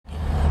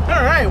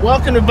Alright,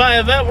 welcome to Buy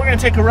a Vet. We're going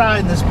to take a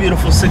ride in this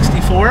beautiful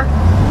 64.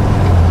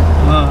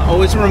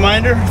 Always a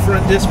reminder,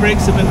 front disc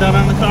brakes have been done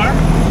on the car.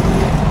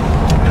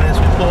 And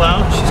as we pull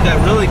out, she's got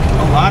really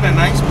a lot of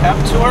nice pep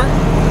to her.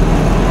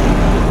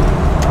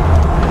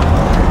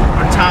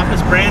 Our top is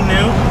brand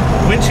new.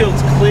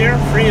 Windshield's clear,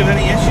 free of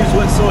any issues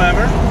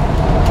whatsoever.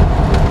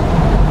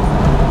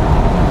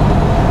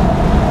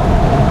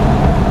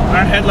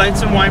 Our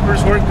headlights and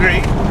wipers work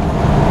great.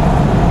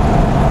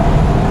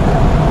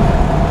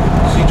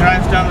 She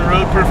drives down the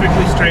road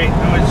perfectly straight.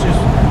 No, it's just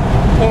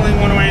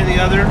pulling one way or the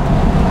other.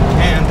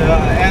 And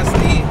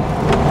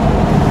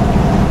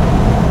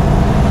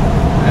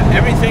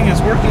everything is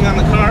working on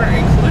the car,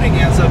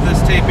 including as of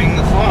this taping,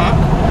 the clock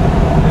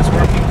is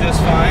working just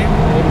fine.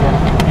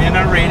 And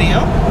our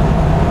radio.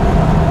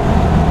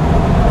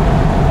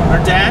 Our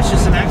dash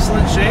is in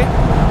excellent shape,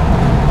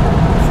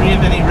 free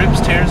of any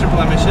rips, tears, or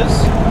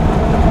blemishes.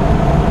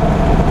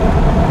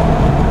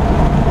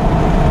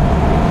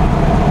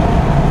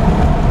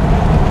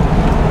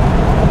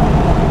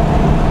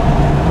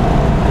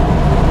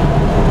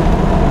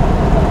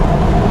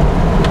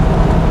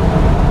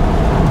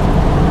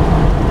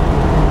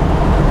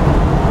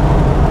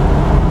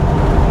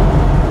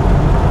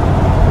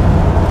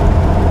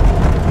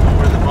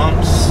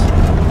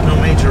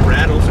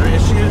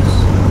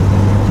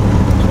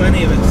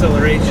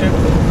 Acceleration.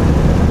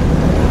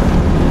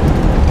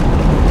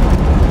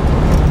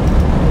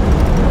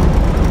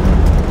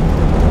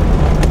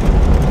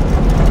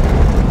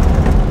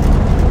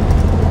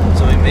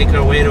 So we make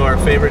our way to our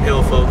favorite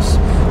hill, folks.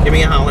 Give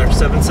me a holler,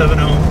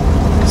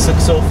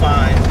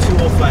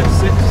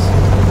 770-605-2056,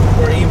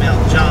 or email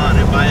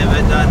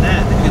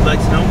john@buyavet.net if you'd like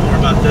to know more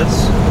about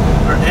this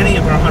or any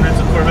of our hundreds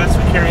of Corvettes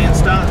we carry in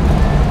stock.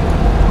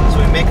 So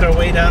we make our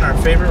way down our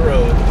favorite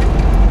road.